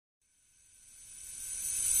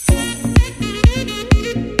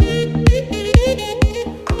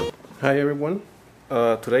Hi everyone.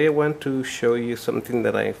 Today I want to show you something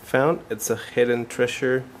that I found. It's a hidden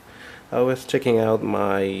treasure. I was checking out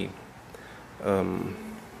my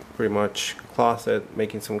pretty much closet,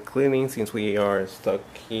 making some cleaning since we are stuck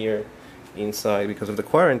here inside because of the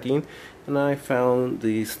quarantine, and I found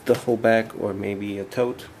this duffel bag, or maybe a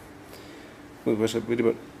tote. It was a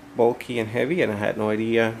bit bulky and heavy, and I had no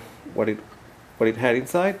idea what it had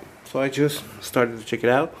inside, so I just started to check it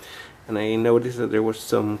out. And I noticed that there were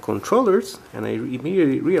some controllers, and I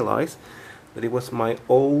immediately realized that it was my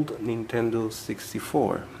old Nintendo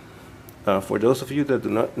 64. For those of you that do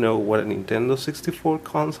not know what a Nintendo 64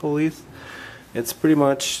 console is, it's pretty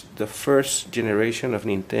much the first generation of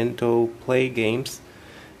Nintendo Play games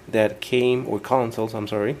that came, or consoles, I'm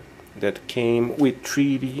sorry, that came with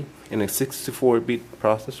 3D and a 64-bit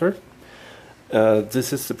processor.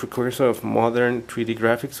 This is the precursor of modern 3D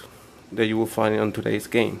graphics that you will find on today's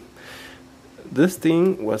game. This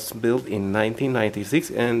thing was built in 1996,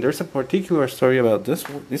 and there's a particular story about this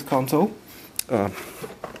console. So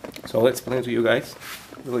I'll explain to you guys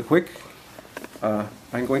really quick.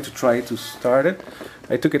 I'm going to try to start it.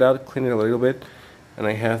 I took it out, cleaned it a little bit, and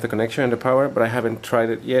I have the connection and the power, but I haven't tried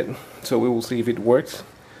it yet. So we will see if it works,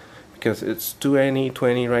 because it's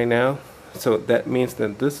 2020 right now. So that means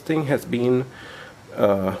that this thing has been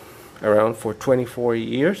around for 24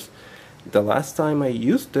 years. The last time I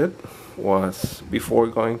used it was before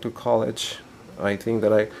going to college. I think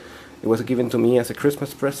that it was given to me as a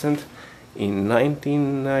Christmas present in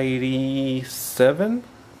 1997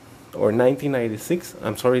 or 1996.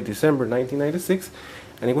 I'm sorry, December 1996,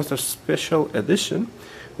 and it was a special edition.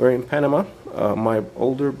 We're in Panama. My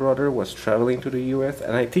older brother was traveling to the US,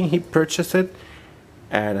 and I think he purchased it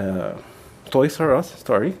at a Toys R Us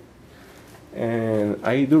store. And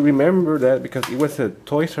I do remember that because it was a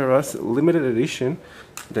Toys R Us limited edition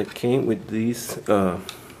that came with this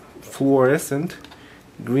fluorescent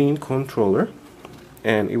green controller,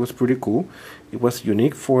 and it was pretty cool. It was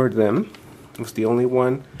unique for them. It was the only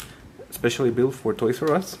one specially built for Toys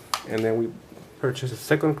R Us. And then we purchased a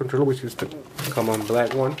second controller, which is the common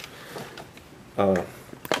black one. I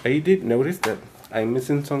did notice that I'm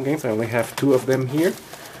missing some games. I only have 2 of them here,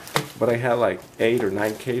 but I have like 8 or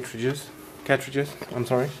 9 cartridges. I'm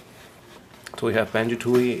sorry. So we have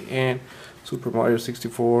Banjo-Tooie and Super Mario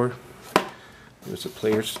 64. It was a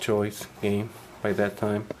player's choice game by that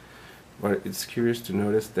time, but it's curious to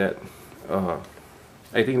notice that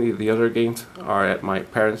I think the other games are at my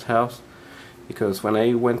parents' house, because when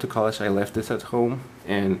I went to college I left this at home,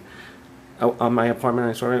 and on my apartment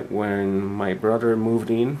I saw it when my brother moved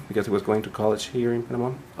in because he was going to college here in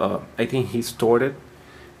Panama. I think he stored it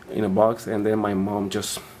in a box, and then my mom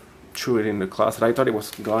just threw it in the closet. I thought it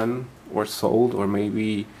was gone or sold or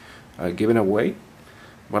maybe given away,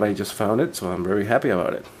 but I just found it, so I'm very happy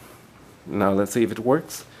about it. Now let's see if it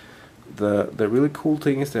works. The really cool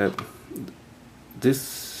thing is that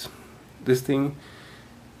this thing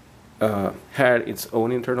had its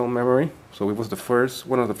own internal memory, so it was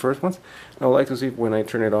one of the first ones. I would like to see if when I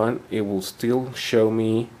turn it on it will still show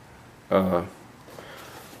me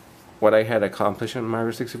what I had accomplished on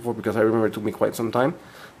Mario 64, because I remember it took me quite some time.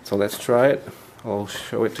 So let's try it. I'll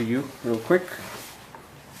show it to you real quick.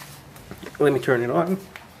 Let me turn it on.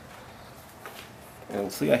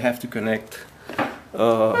 And see, I have to connect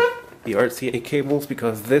the RCA cables,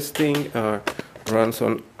 because this thing runs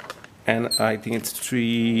on, and I think it's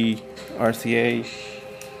 3 RCA.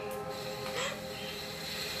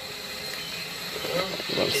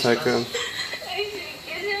 1 second.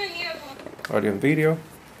 Audio and video.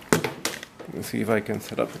 Let's see if I can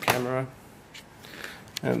set up the camera,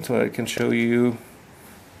 and so I can show you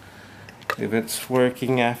if it's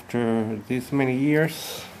working after this many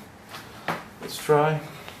years. Let's try.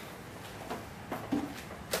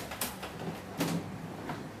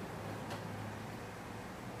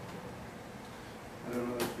 I don't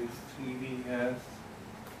know if this TV has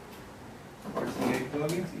RCA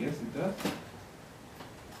plugins. Yes, it does.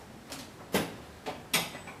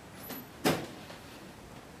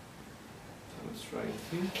 So let's try and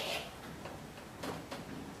see.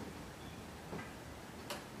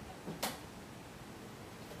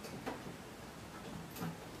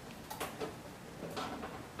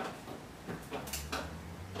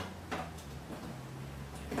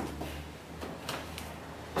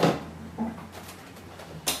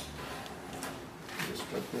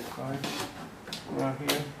 Right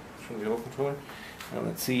here from the old controller. Now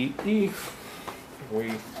let's see if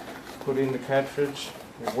we put in the cartridge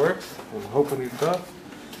it works. I'm hoping it does,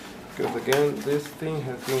 because again this thing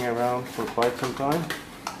has been around for quite some time.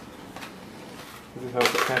 This is how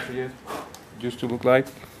the cartridge used to look like.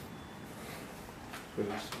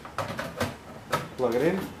 Just plug it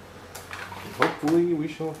in, and hopefully we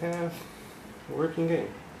shall have a working game.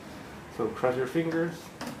 So cross your fingers.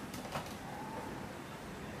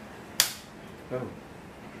 Oh,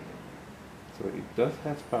 so it does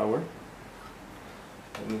have power.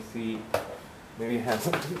 Let me see, maybe it has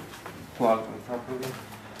something plugged on properly.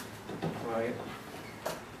 Try it.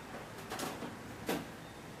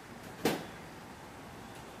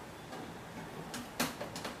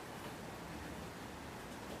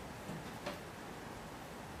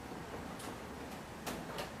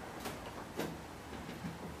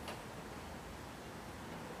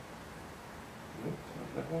 Nope,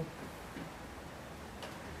 not that one.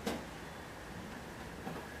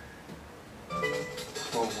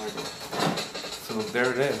 Oh my god. So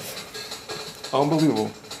there it is.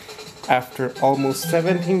 Unbelievable. After almost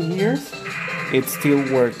 17 years, it's still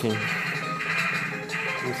working.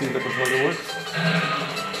 You see if the controller works?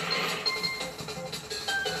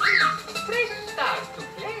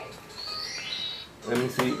 Let me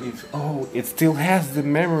see if, oh, it still has the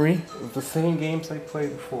memory of the same games I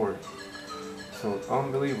played before. So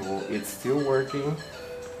unbelievable, it's still working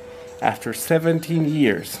after 17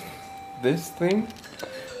 years. This thing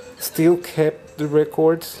still kept the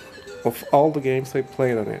records of all the games I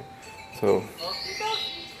played on it. So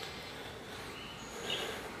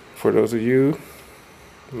for those of you,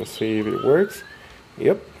 let's see if it works.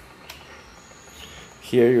 Yep.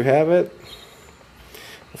 Here you have it.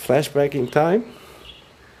 A flashback in time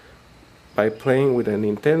by playing with a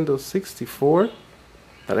Nintendo 64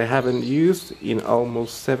 that I haven't used in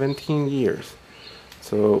almost 17 years.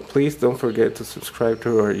 So please don't forget to subscribe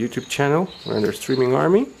to our YouTube channel. We're under Streaming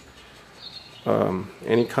Army.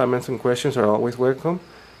 Any comments and questions are always welcome.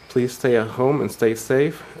 Please stay at home and stay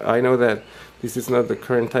safe. I know that this is not the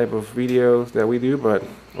current type of videos that we do, but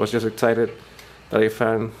I was just excited that I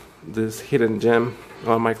found this hidden gem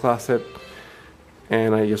on my closet,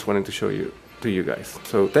 and I just wanted to show you to you guys.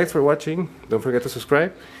 So thanks for watching. Don't forget to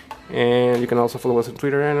subscribe, and you can also follow us on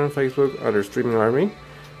Twitter and on Facebook under Streaming Army.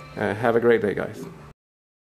 Have a great day, guys.